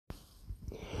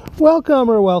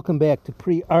Welcome back to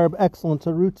Pre-Arb Excellence,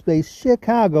 a roots-based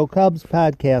Chicago Cubs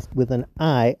podcast with an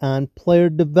eye on player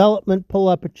development. Pull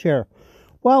up a chair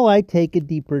while I take a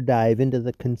deeper dive into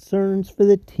the concerns for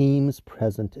the team's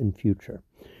present and future.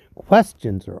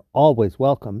 Questions are always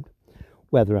welcomed,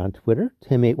 whether on Twitter,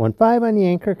 Tim815 on the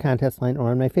Anchor contest line,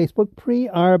 or on my Facebook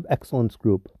Pre-Arb Excellence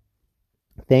group.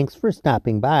 Thanks for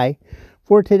stopping by.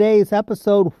 For today's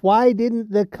episode, why didn't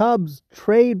the Cubs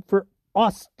trade for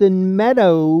Austin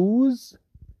Meadows?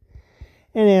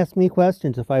 And ask me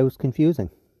questions if I was confusing.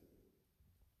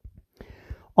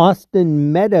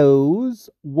 Austin Meadows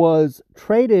was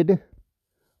traded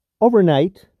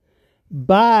overnight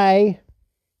by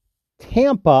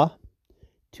Tampa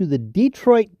to the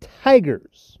Detroit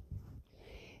Tigers.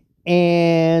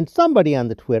 And somebody on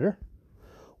the Twitter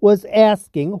was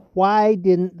asking, why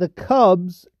didn't the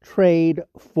Cubs trade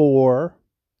for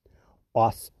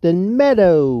Austin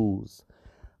Meadows?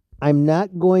 I'm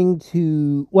not going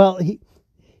to... Well,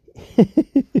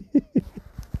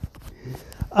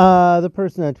 the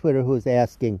person on Twitter who was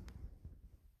asking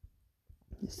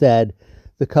said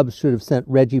the Cubs should have sent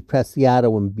Reggie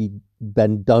Preciado and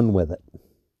been done with it.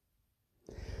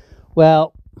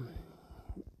 Well,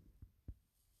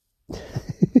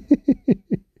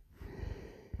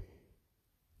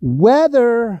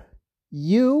 whether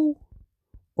you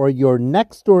or your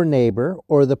next door neighbor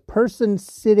or the person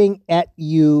sitting at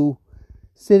Wrigley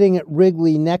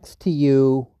next to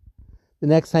you the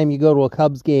next time you go to a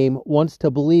Cubs game wants to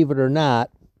believe it or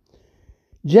not,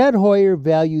 Jed Hoyer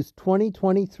values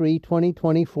 2023,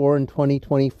 2024, and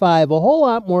 2025 a whole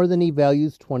lot more than he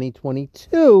values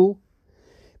 2022,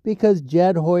 because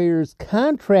Jed Hoyer's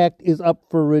contract is up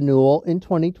for renewal in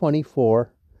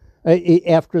 2024,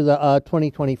 after the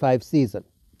 2025 season.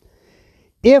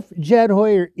 If Jed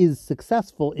Hoyer is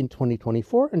successful in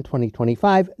 2024 and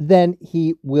 2025, then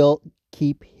he will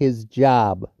keep his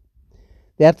job.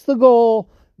 That's the goal.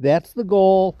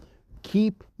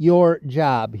 Keep your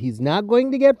job. He's not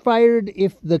going to get fired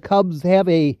if the Cubs have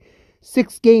a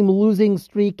 6-game losing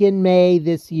streak in May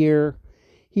this year.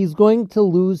 He's going to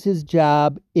lose his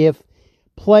job if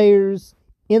players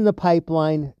in the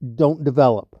pipeline don't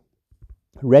develop.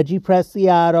 Reggie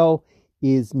Preciado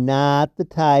is not the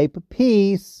type of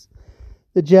piece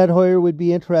that Jed Hoyer would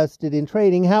be interested in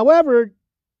trading. However,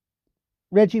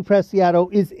 Reggie Preciado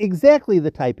is exactly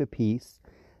the type of piece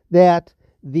that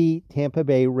the Tampa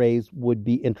Bay Rays would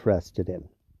be interested in.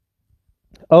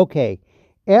 Okay,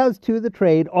 as to the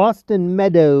trade, Austin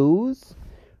Meadows,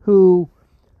 who,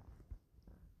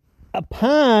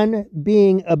 upon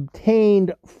being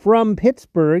obtained from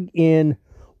Pittsburgh in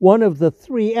one of the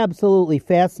 3 absolutely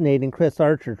fascinating Chris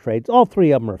Archer trades. All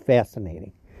 3 of them are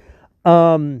fascinating.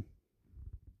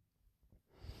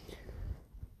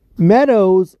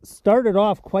 Meadows started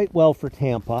off quite well for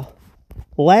Tampa.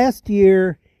 Last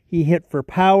year, he hit for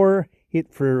power,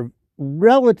 hit for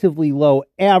relatively low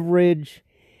average,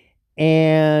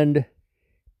 and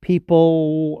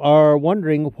people are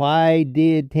wondering, why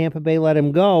did Tampa Bay let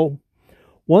him go?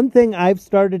 One thing I've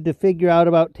started to figure out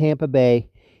about Tampa Bay,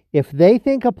 if they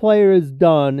think a player is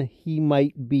done, he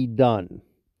might be done.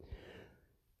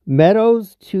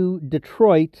 Meadows to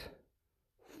Detroit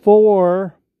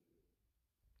for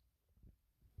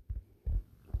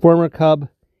former Cub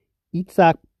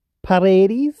Isaac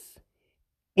Paredes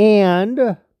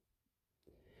and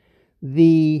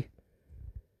the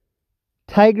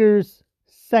Tigers'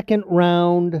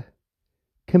 second-round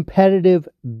competitive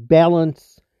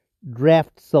balance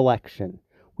draft selection,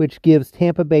 which gives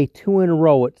Tampa Bay 2 in a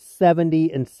row at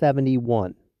 70 and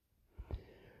 71.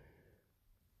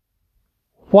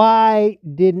 Why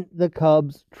didn't the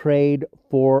Cubs trade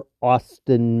for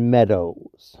Austin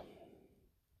Meadows?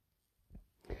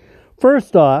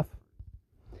 First off,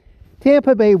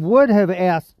 Tampa Bay would have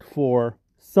asked for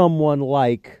someone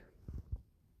like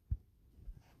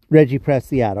Reggie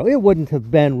Preciado. It wouldn't have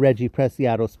been Reggie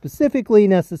Preciado specifically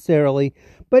necessarily,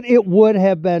 but it would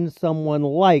have been someone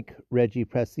like Reggie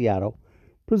Preciado,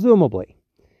 presumably.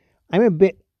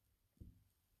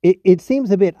 It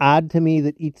seems a bit odd to me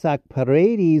that Isaac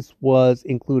Paredes was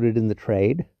included in the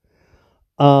trade.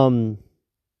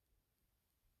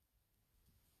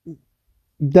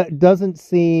 That doesn't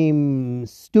seem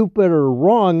stupid or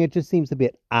wrong. It just seems a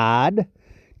bit odd.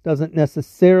 Doesn't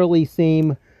necessarily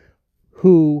seem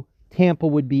who Tampa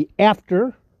would be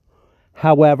after.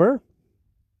 However,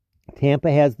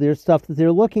 Tampa has their stuff that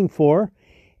they're looking for,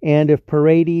 and if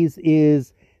Paredes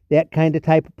is that kind of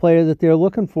type of player that they're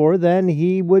looking for, then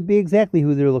he would be exactly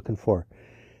who they're looking for.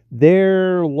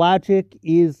 Their logic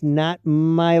is not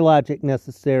my logic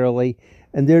necessarily.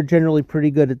 and they're generally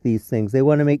pretty good at these things. They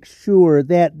want to make sure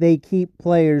that they keep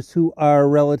players who are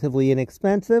relatively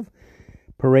inexpensive.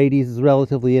 Paredes is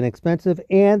relatively inexpensive,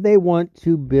 and they want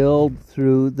to build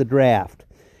through the draft.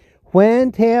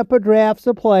 When Tampa drafts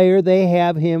a player, they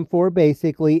have him for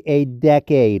basically a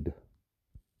decade.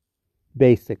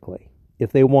 Basically,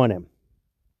 if they want him.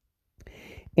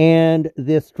 And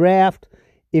this draft,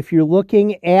 if you're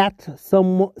looking at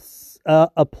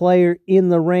a player in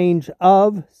the range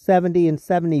of 70 and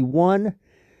 71,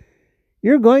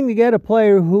 you're going to get a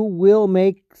player who will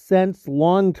make sense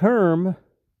long term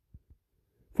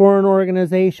for an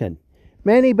organization.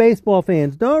 Many baseball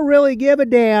fans don't really give a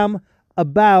damn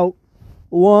about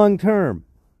long term.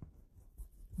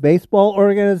 Baseball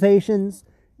organizations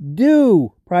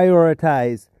do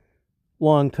prioritize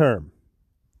long term.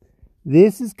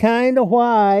 This is kind of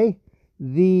why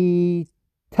the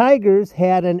Tigers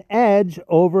had an edge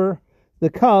over the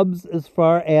Cubs as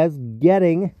far as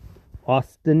getting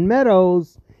Austin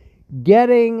Meadows,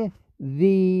 getting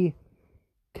the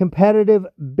competitive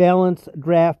balanced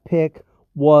draft pick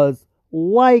was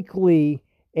likely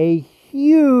a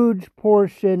huge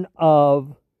portion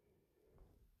of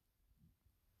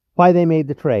why they made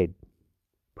the trade.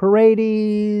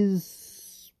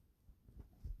 Paredes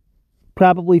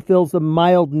probably fills a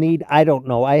mild need. I don't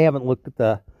know. I haven't looked at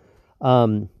the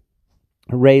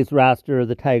Rays roster or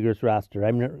the Tigers roster.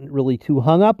 I'm not really too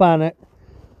hung up on it.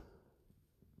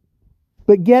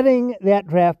 But getting that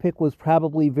draft pick was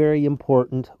probably very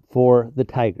important for the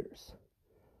Tigers.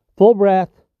 Full breath,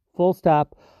 full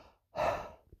stop.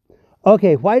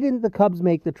 Okay, why didn't the Cubs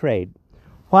make the trade?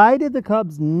 Why did the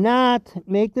Cubs not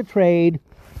make the trade?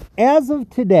 As of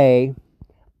today,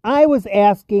 I was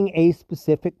asking a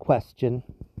specific question.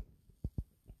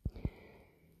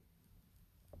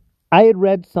 I had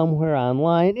read somewhere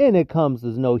online, and it comes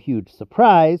as no huge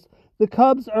surprise, the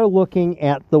Cubs are looking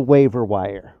at the waiver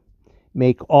wire.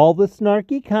 Make all the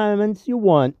snarky comments you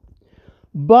want,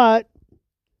 but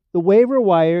the waiver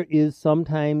wire is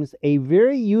sometimes a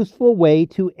very useful way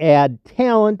to add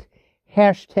talent.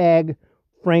 Hashtag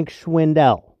Frank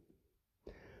Schwindel.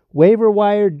 Waiver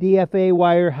wire, DFA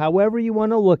wire, however you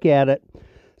want to look at it.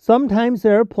 Sometimes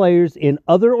there are players in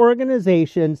other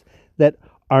organizations that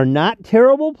are not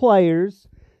terrible players.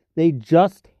 They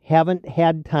just haven't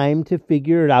had time to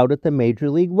figure it out at the major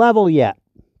league level yet.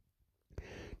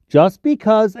 Just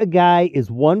because a guy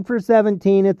is 1 for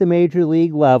 17 at the major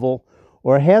league level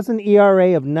or has an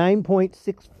ERA of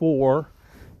 9.64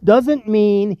 doesn't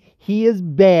mean he is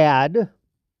bad.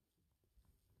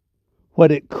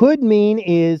 What it could mean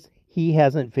is he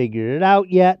hasn't figured it out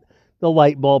yet, the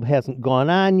light bulb hasn't gone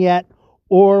on yet,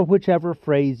 or whichever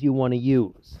phrase you want to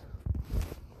use.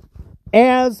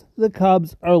 As the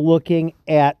Cubs are looking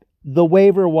at the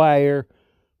waiver wire,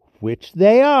 which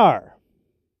they are,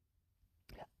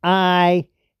 I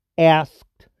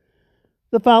asked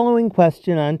the following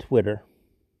question on Twitter.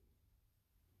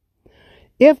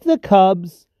 If the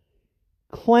Cubs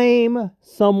claim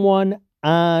someone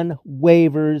on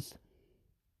waivers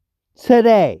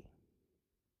today,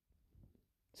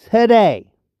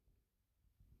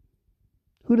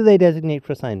 who do they designate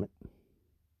for assignment?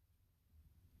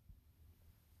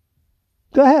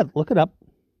 Go ahead, look it up.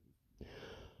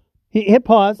 Hit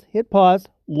pause,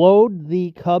 load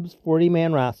the Cubs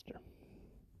 40-man roster.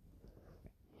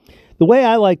 The way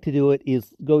I like to do it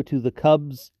is go to the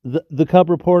Cubs, the Cub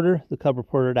Reporter,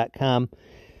 thecubreporter.com.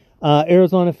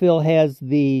 Arizona Phil has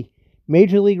the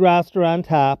Major League roster on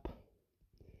top.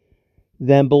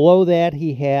 Then below that,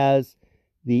 he has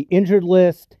the injured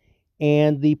list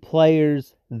and the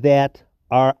players that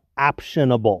are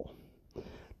optionable.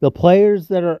 The players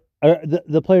that are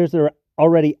the players that are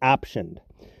already optioned.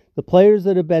 The players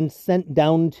that have been sent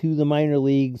down to the minor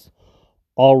leagues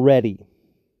already.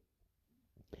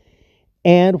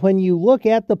 And when you look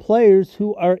at the players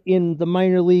who are in the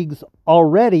minor leagues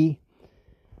already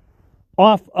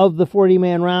off of the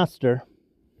 40-man roster,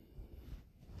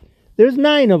 there's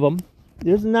 9 of them.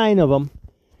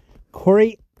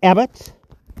 Corey Abbott,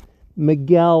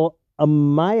 Miguel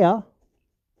Amaya,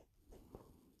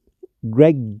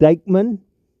 Greg Deichmann,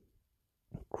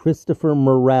 Christopher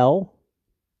Morel,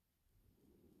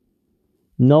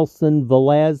 Nelson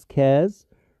Velazquez,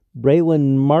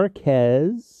 Braylon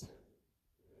Marquez.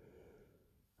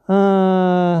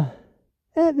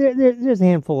 There's a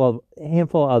handful of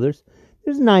others.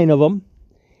 There's 9 of them,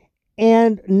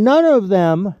 and none of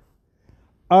them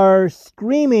are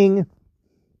screaming,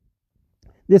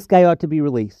 this guy ought to be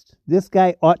released. This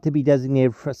guy ought to be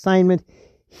designated for assignment.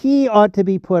 He ought to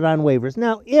be put on waivers.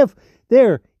 Now, if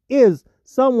there is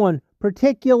someone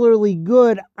particularly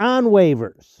good on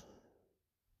waivers,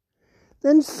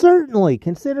 then certainly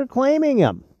consider claiming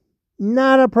him.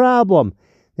 Not a problem.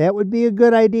 That would be a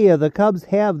good idea. The Cubs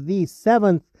have the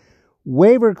 7th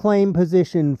waiver claim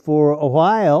position for a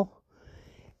while,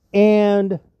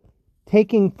 and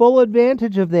taking full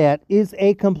advantage of that is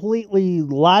a completely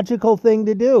logical thing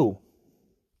to do.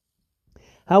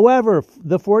 However,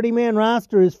 the 40-man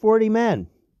roster is 40 men,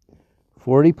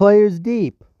 40 players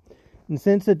deep. And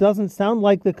since it doesn't sound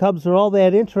like the Cubs are all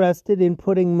that interested in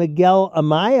putting Miguel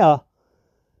Amaya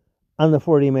on the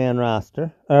 40-man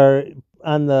roster, or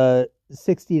on the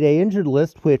 60-day injured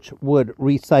list, which would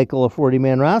recycle a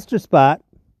 40-man roster spot,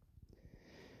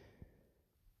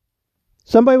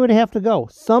 somebody would have to go.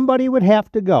 Somebody would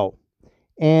have to go.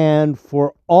 And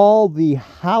for all the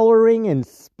hollering and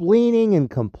spleening and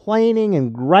complaining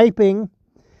and griping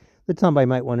that somebody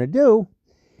might want to do,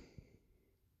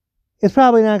 it's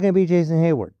probably not going to be Jason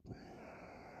Heyward.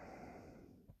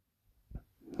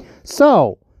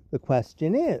 So, the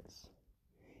question is,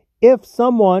 if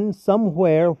someone,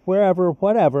 somewhere, wherever,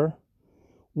 whatever,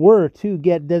 were to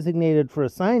get designated for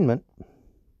assignment,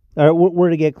 or were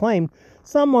to get claimed,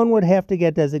 someone would have to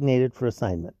get designated for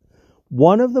assignment.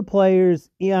 One of the players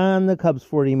on the Cubs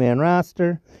 40-man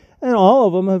roster, and all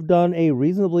of them have done a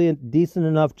reasonably decent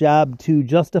enough job to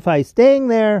justify staying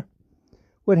there,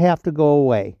 would have to go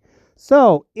away.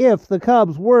 So, if the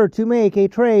Cubs were to make a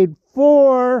trade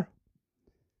for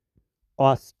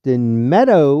Austin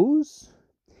Meadows,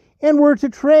 and were to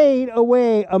trade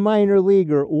away a minor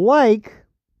leaguer like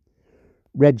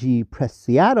Reggie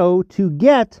Preciado to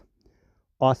get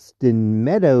Austin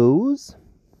Meadows,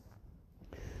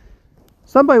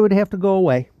 somebody would have to go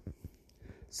away.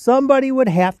 Somebody would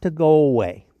have to go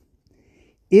away.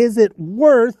 Is it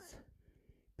worth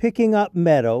picking up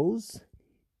Meadows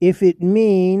if it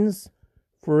means,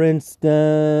 for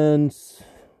instance,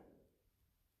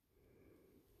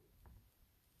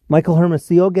 Michael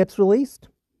Hermosillo gets released?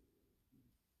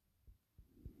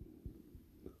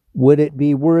 Would it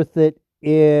be worth it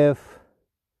if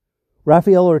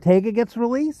Rafael Ortega gets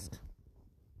released?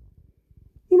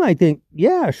 You might think,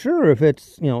 yeah, sure, if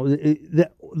it's, the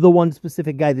one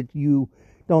specific guy that you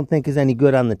don't think is any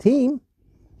good on the team.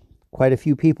 Quite a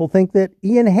few people think that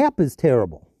Ian Happ is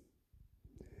terrible.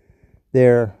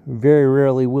 They're very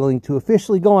rarely willing to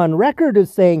officially go on record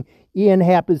as saying Ian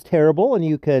Happ is terrible and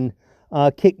you can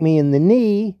kick me in the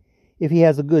knee if he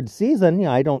has a good season.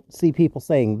 I don't see people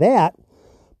saying that.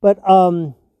 But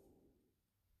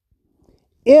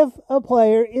if a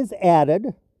player is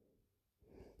added,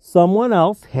 someone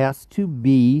else has to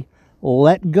be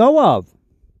let go of.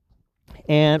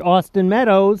 And Austin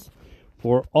Meadows,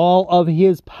 for all of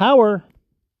his power,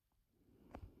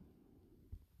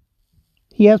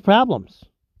 he has problems.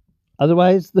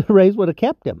 Otherwise, the Rays would have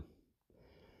kept him.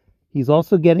 He's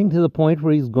also getting to the point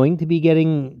where he's going to be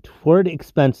getting toward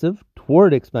expensive,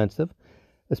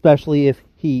 especially if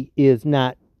he is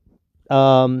not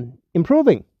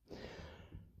improving.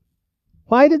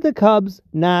 Why did the Cubs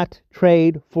not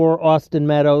trade for Austin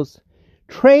Meadows?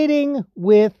 Trading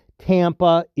with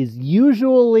Tampa is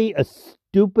usually a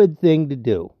stupid thing to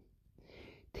do.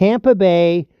 Tampa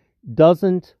Bay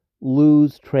doesn't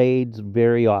lose trades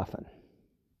very often.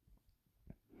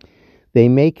 They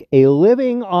make a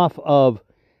living off of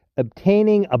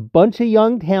obtaining a bunch of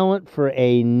young talent for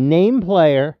a name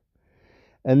player,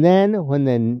 and then when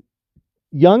the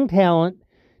young talent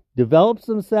develops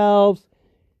themselves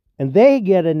and they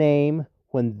get a name,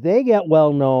 when they get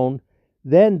well known,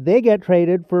 then they get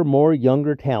traded for more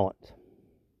younger talent.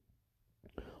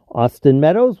 Austin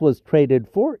Meadows was traded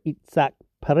for Isaac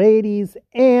Paredes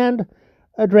and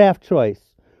a draft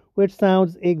choice, which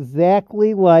sounds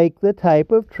exactly like the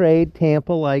type of trade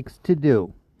Tampa likes to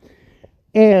do.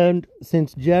 And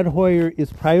since Jed Hoyer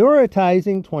is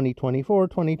prioritizing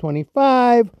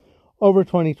 2024-2025 over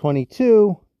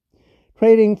 2022,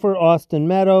 trading for Austin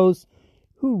Meadows,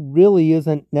 who really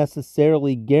isn't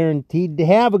necessarily guaranteed to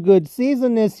have a good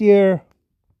season this year,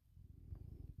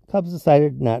 Cubs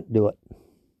decided not to do it.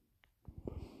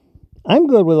 I'm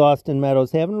good with Austin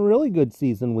Meadows having a really good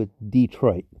season with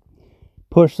Detroit.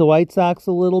 Push the White Sox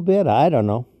a little bit, I don't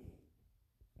know.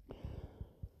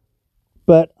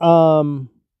 But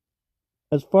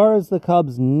as far as the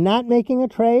Cubs not making a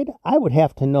trade, I would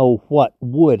have to know what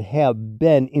would have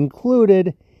been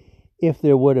included if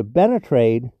there would have been a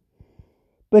trade.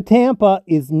 But Tampa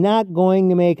is not going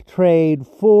to make a trade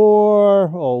for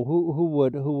who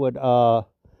would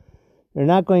they're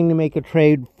not going to make a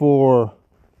trade for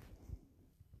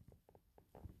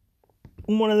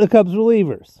one of the Cubs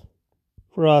relievers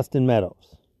for Austin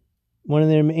Meadows. One of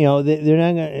their, they're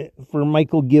not going to, for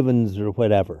Michael Givens or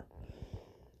whatever.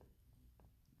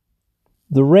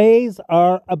 The Rays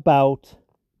are about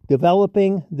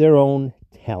developing their own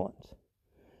talent.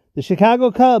 The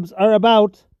Chicago Cubs are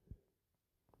about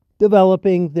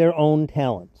developing their own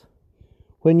talent.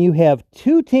 When you have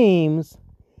two teams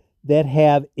that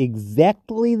have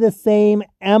exactly the same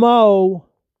MO,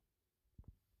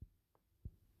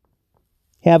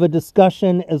 have a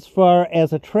discussion as far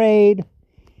as a trade,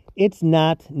 it's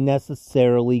not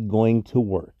necessarily going to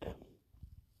work.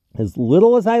 As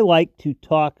little as I like to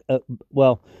talk,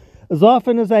 as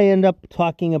often as I end up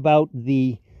talking about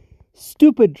the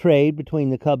stupid trade between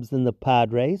the Cubs and the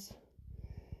Padres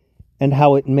and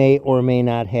how it may or may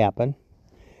not happen,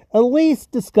 at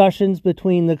least discussions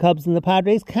between the Cubs and the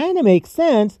Padres kind of make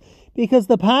sense, because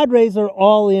the Padres are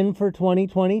all in for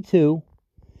 2022.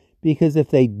 Because if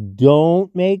they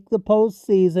don't make the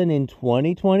postseason in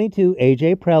 2022,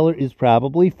 A.J. Preller is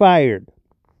probably fired.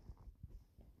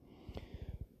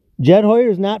 Jed Hoyer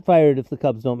is not fired if the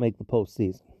Cubs don't make the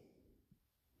postseason.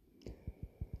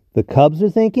 The Cubs are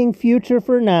thinking future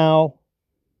for now.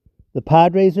 The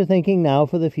Padres are thinking now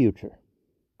for the future.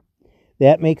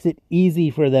 That makes it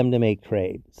easy for them to make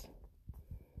trades.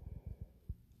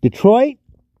 Detroit,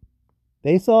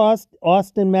 they saw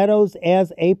Austin Meadows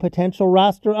as a potential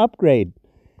roster upgrade.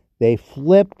 They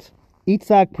flipped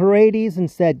Itzhak Paredes and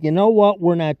said, you know what,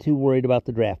 we're not too worried about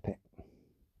the draft pick.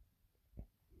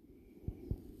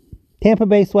 Tampa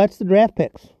Bay sweats the draft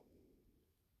picks.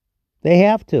 They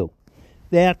have to.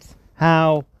 That's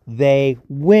how they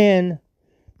win,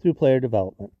 through player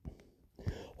development.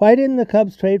 Why didn't the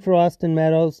Cubs trade for Austin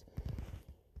Meadows?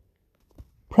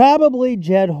 Probably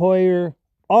Jed Hoyer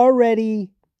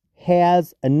already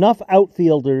has enough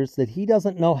outfielders that he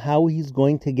doesn't know how he's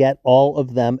going to get all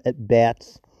of them at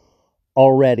bats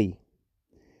already.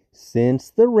 Since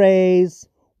the Rays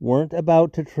weren't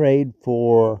about to trade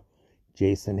for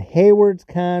Jason Hayward's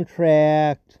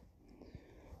contract,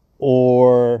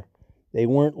 or they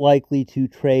weren't likely to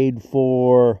trade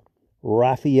for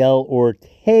Rafael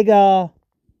Ortega,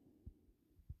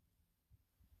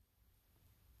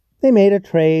 they made a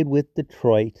trade with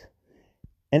Detroit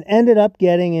and ended up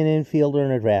getting an infielder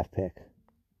and a draft pick,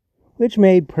 which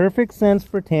made perfect sense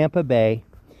for Tampa Bay,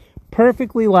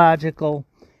 perfectly logical,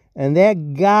 and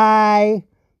that guy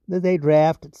that they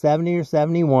draft at 70 or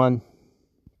 71,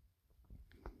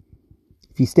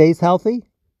 if he stays healthy,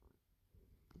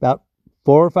 about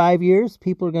 4 or 5 years,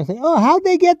 people are going to say, oh, how'd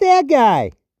they get that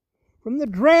guy? From the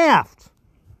draft.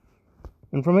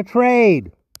 And from a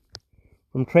trade.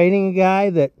 From trading a guy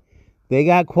that they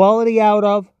got quality out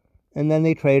of, and then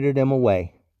they traded him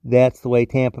away. That's the way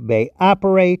Tampa Bay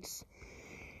operates.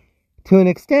 To an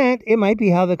extent, it might be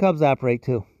how the Cubs operate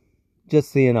too.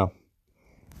 Just so you know.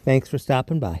 Thanks for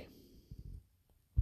stopping by.